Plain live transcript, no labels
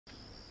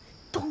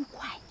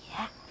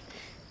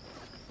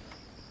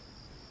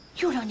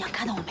又让娘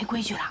看到我没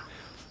规矩了。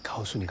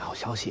告诉你个好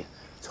消息，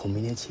从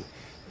明天起，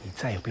你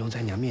再也不用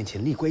在娘面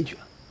前立规矩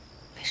了。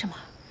为什么？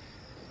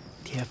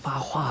爹发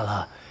话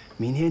了，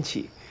明天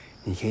起，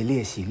你可以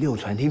练习六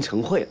传厅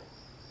晨会了。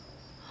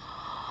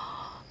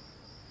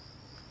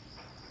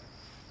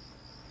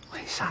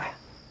喂，上来。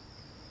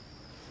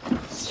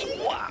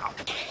哇！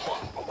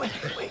喂，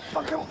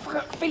放开我，放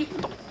开！非礼勿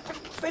动，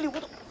非礼勿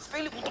动，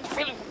非礼勿动，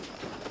非礼勿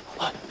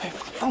动！哎，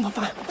放！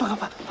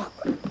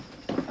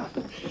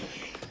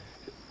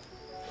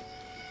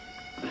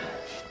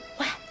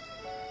喂，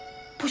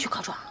不许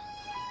告状，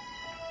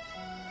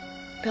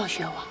不要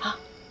学我啊！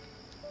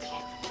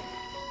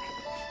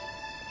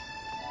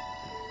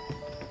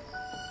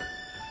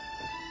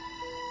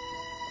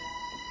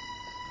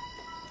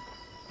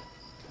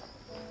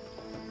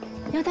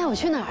你要带我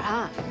去哪儿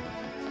啊？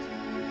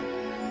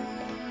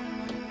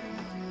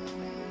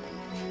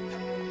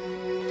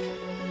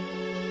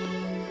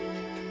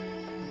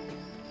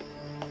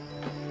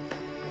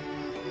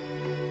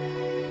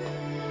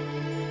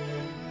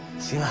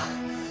行了，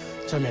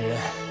这儿没人。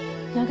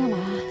你要干嘛？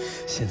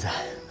现在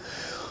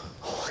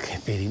我可以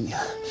非礼你了。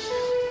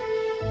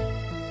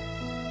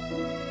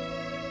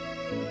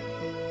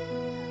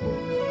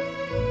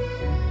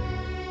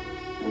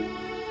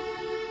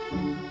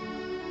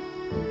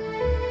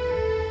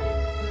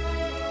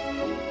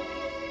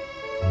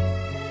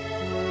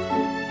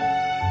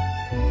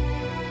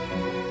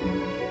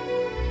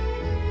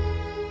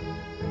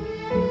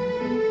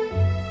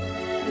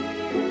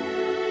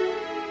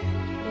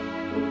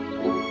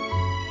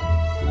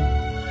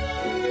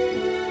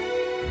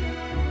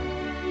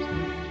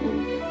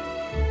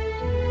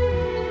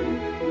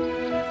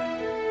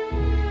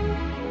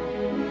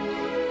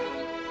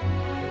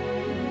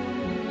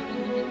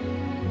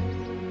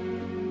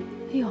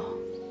哎呦，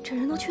这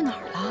人都去哪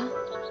儿了？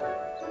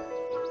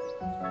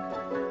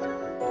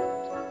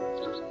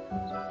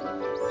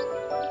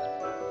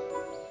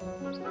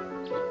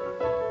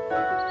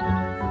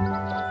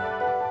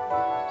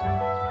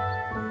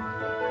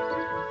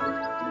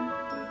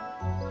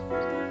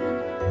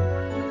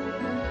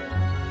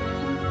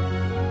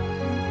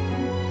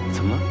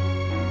怎么了？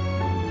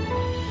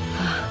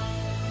啊，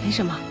没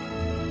什么。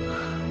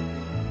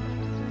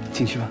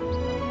进去吧。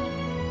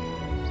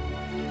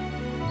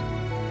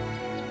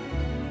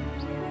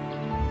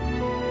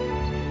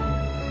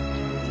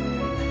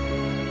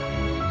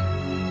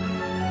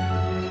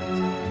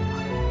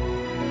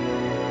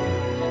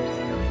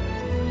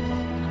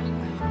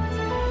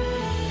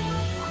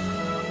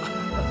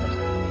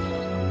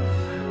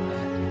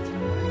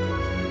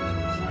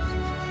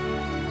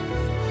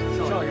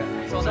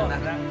少奶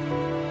奶。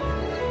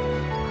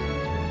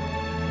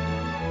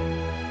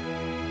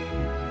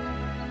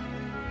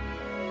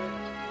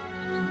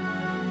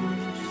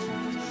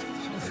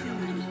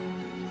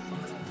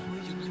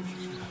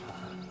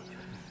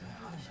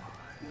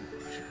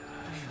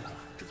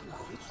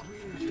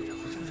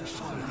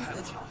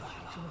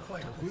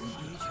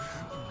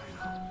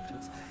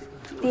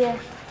爹，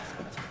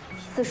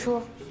四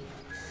叔、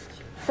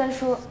三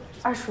叔、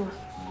二叔。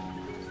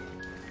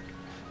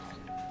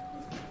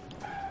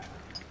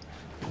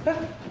哎，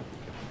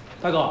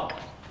大哥，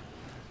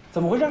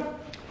怎么回事？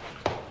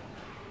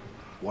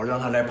我让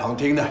他来旁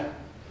听的。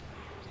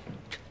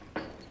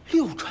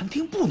六传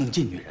厅不能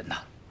进女人呐。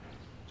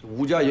这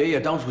吴家爷爷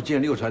当初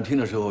建六传厅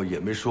的时候，也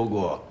没说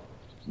过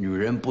女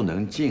人不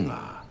能进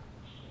啊。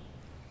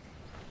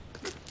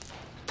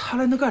他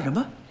来那干什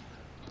么？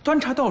端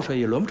茶倒水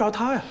也轮不着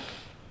他呀。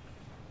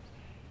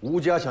吴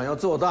家想要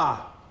做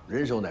大，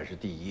人手乃是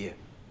第一，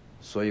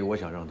所以我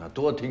想让他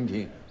多听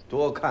听，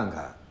多看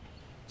看，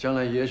将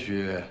来也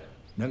许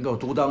能够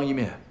独当一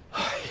面。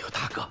哎呦，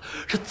大哥，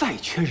这再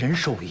缺人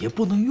手也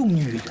不能用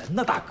女人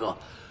呐，大哥。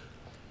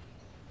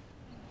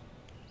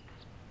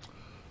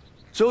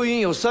周英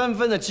有3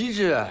分的机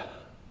智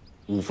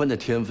，5分的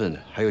天分，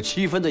还有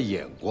7分的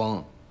眼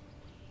光，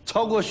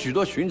超过许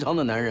多寻常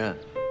的男人，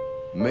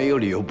没有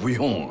理由不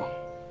用啊。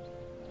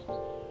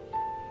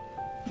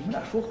你们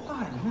俩说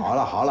话呀！好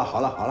了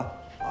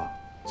啊，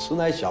此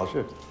乃小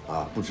事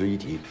啊，不值一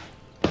提。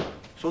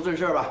说正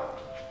事儿吧。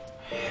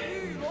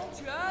玉龙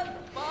泉，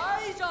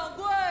白掌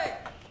柜。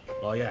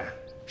老爷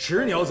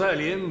，10鸟在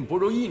林，不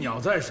如1鸟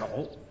在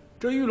手。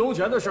这玉龙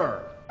泉的事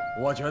儿，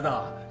我觉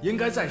得应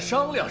该再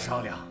商量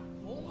商量。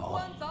潼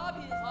关杂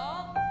品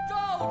行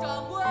赵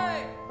掌柜。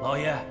老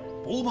爷，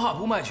不怕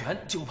不卖全，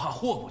就怕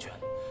货不全。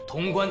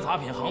潼关杂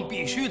品行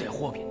必须得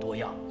货品多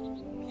样。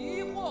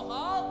皮货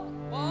行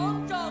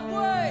王掌柜。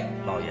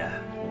老爷，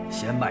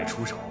先卖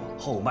出手，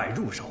后卖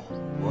入手。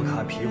我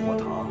看皮货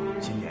堂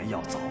今年要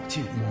早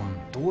进货，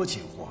多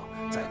进货，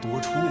再多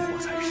出货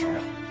才是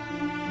啊。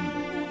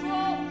古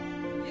庄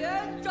严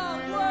掌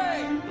柜。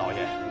老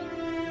爷，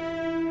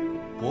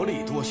薄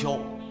利多销，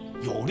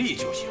有利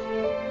就行。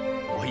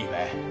我以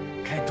为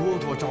该多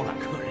多招揽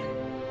客人。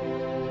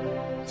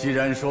既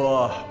然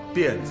说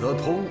变则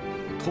通，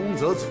通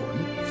则存，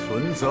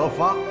存则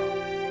发，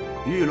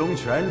玉龙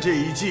泉这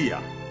一计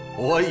呀，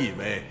我以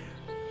为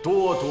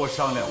多多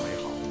商量为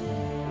好。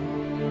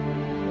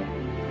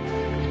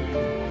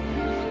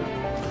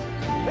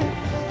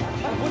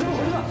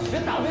别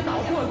打了，别打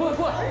了，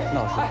过来！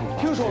闹事！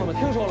听说了吗？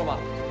听说了吗？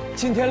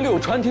今天六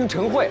川厅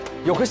晨会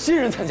有个新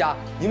人参加，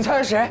你们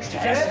猜猜谁？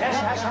谁？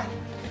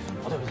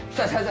不对，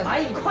再猜！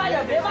哎，你快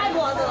点，别卖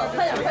关子了，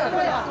快点！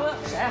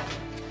谁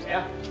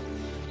呀？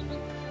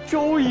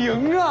周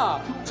莹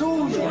啊！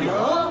周莹，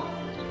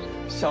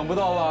想不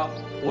到吧？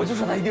我就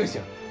说她一定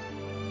行。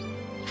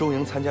周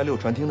莹参加六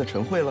传厅的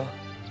晨会了，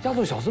家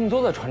族小孙们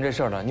都在传这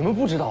事儿呢，你们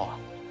不知道啊？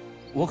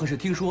我可是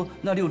听说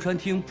那六川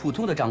厅普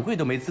通的掌柜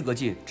都没资格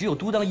进，只有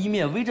独当一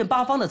面、威震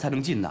八方的才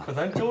能进呢。可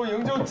咱周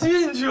莹就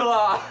进去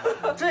了，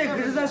这可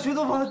是咱学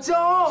斗坊的骄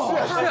傲。是，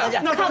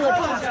那看我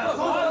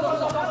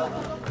走。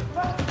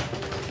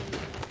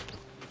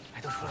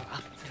哎，都出来了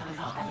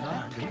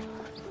啊！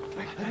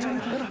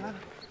来！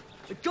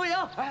周莹，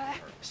来，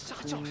瞎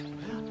叫什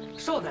么呀？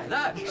少奶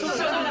奶，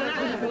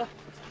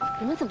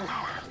你们怎么来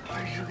了？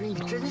人跟你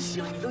真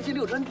行，你都进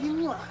六川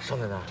厅了。少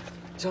奶奶，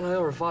将来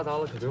要是发达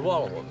了，可别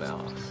忘了我们呀。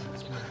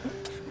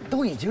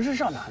都已经是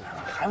少奶奶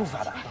了，还不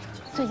发达？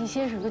最近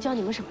先生都教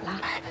你们什么了？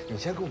哎，你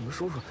先跟我们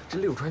说说这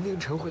六川厅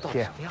晨会到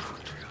底什么样？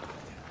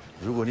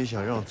如果你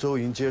想让周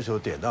莹接手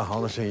典当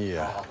行的生意，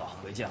好，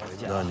回见。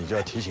那你就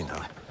要提醒她，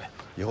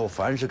以后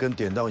凡是跟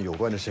典当有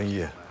关的生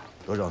意，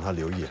都让她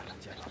留意。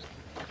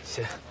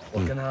行，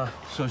我跟她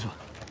说说，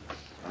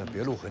但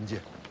别露痕迹。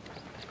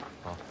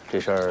好，这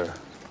事儿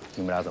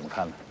你们俩怎么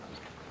看呢？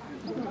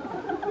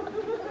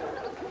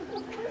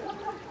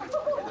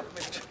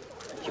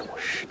又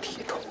是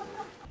体统。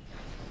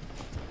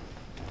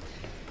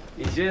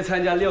你今天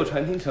参加六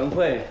传厅晨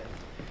会，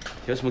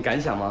有什么感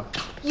想吗？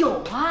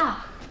有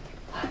啊，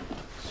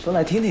说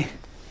来听听。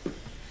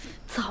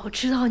早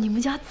知道你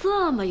们家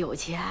这么有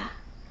钱，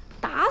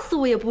打死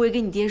我也不会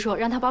跟你爹说，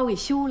让他把我给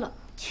休了。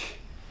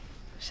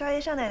少爷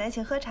少奶奶，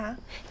请喝茶。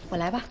我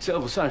来吧。这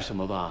不算什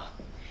么吧？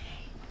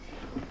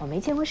我没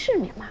见过世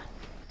面嘛。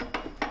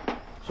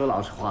说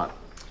老实话，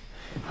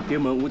比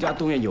我们吴家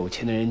东院有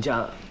钱的人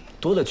家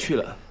多了去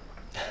了。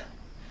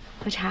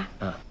喝茶。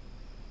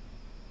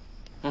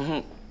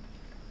哼。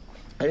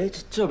哎，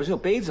这不是有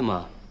杯子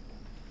吗？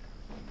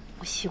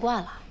我习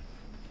惯了。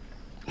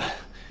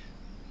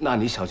那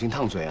你小心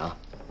烫嘴啊。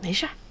没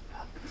事。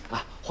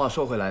话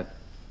说回来，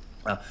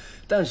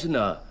但是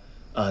呢，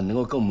能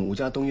够跟我们吴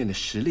家东院的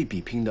实力比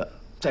拼的，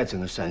在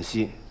整个陕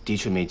西的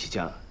确没几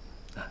家。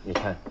你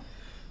看，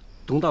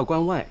东到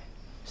关外，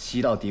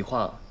西到迪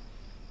化，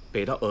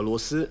北到俄罗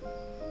斯，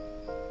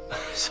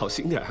小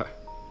心点儿，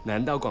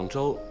南到广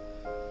州，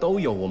都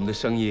有我们的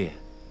生意。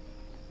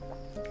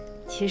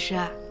其实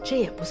这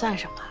也不算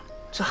什么。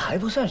这还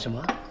不算什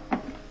么？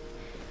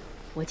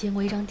我见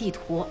过一张地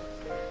图，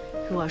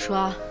跟我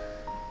说，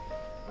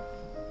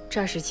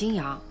这是泾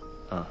阳，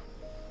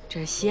这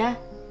是西安，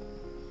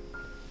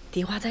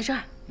迪化在这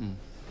儿，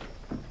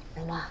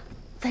那么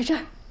在这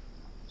儿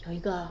有一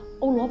个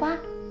欧罗巴，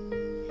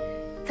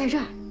在这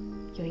儿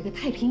有一个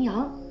太平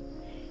洋，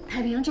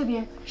太平洋这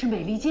边是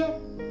美利坚，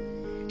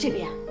这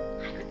边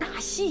还有个大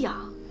西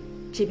洋，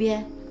这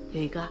边有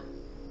一个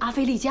阿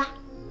非利加。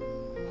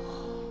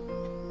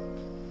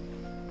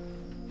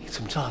你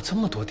怎么知道这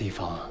么多地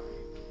方啊？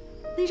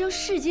那张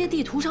世界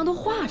地图上都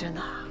画着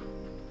呢。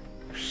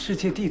世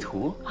界地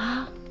图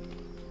啊！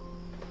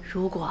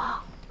如果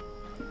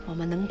我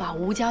们能把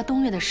吴家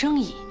东院的生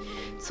意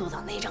做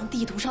到那张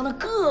地图上的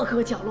各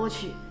个角落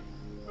去，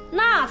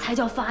那才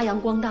叫发扬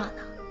光大呢。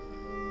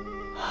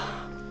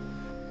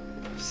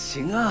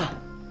行啊，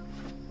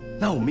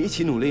那我们一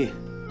起努力。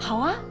好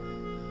啊。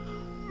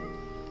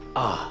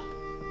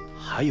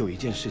还有一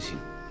件事情，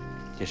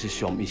也是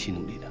需要我们一起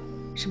努力的。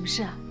什么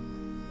事啊？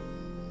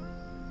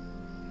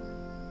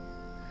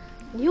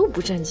你又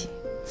不正经。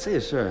这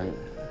事儿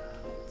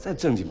再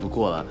正经不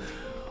过了，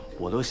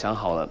我都想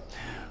好了，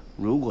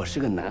如果是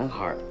个男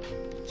孩，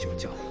就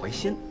叫怀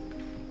仙。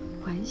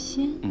怀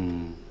仙？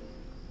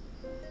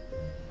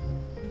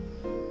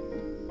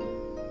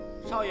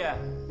少爷，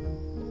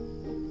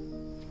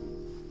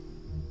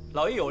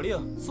老爷有令，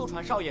速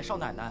传少爷少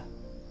奶奶。